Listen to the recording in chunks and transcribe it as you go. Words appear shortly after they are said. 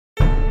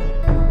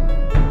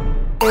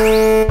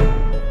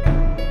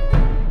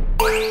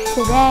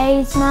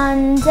Today's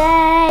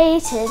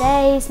Monday,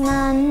 today's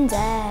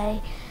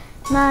Monday.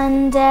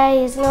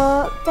 Monday is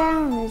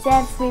lockdown, is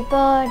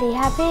everybody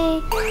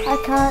happy?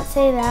 I can't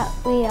say that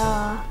we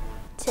are.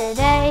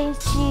 Today's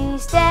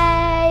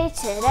Tuesday,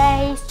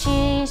 today's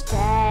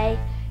Tuesday.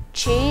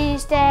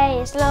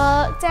 Tuesday is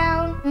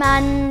lockdown,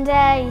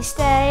 Monday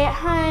stay at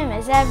home,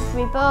 is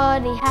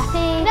everybody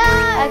happy? No!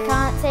 I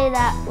can't say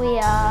that we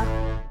are.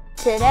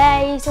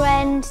 Today's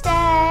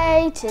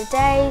Wednesday,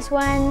 today's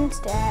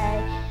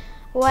Wednesday.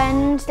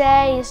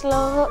 Wednesday is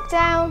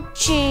lockdown,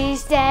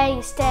 Tuesday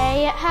is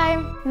stay at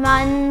home,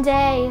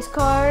 Monday is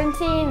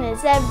quarantine,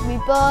 is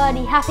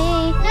everybody happy?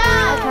 No!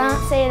 I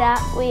can't say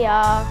that we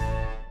are.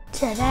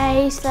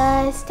 Today's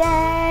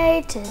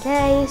Thursday,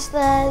 today's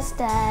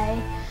Thursday.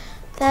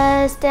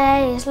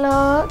 Thursday is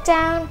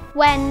lockdown,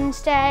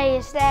 Wednesday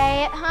is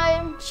stay at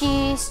home,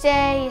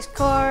 Tuesday is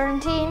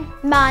quarantine,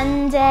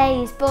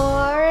 Monday is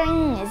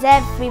boring, is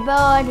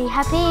everybody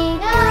happy?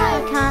 No!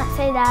 I can't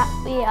say that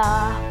we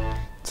are.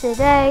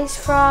 Today's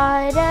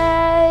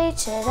Friday,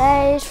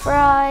 today's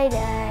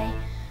Friday.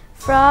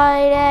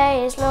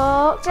 Friday is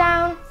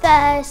lockdown,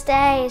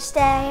 Thursday is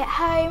stay at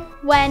home,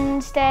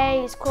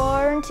 Wednesday is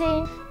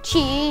quarantine,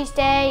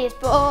 Tuesday is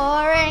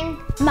boring,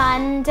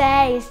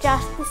 Monday is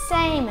just the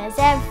same, is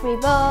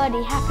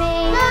everybody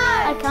happy?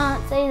 No! I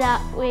can't say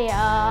that we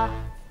are.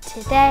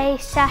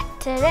 Today's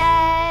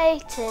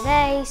Saturday,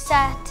 today's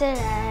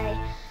Saturday.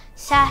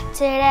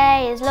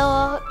 Saturday is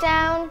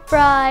lockdown,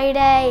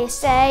 Friday is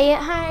stay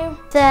at home,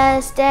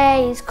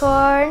 Thursday is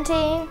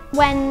quarantine,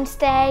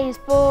 Wednesday is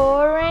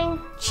boring,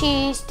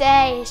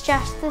 Tuesday is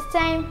just the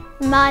same,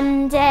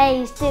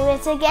 Mondays do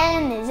it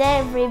again, is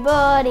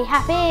everybody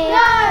happy? No!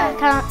 I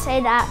can't say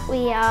that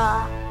we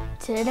are.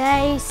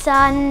 Today's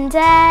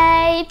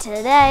Sunday,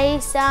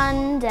 today's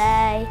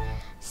Sunday.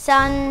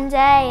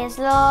 Sunday is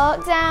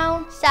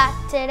lockdown,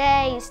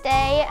 Saturday is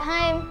stay at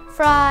home,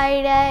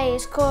 Friday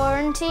is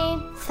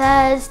quarantine,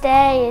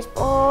 Thursday is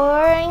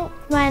boring,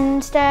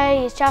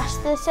 Wednesday is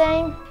just the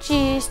same,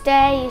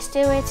 Tuesday is do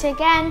it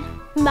again,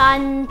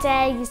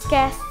 Monday is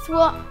guess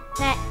what,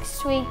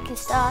 next week it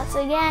starts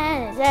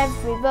again, is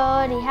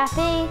everybody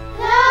happy?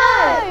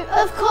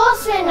 No, of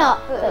course we're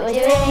not, but we're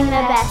doing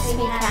the best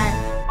we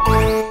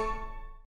can.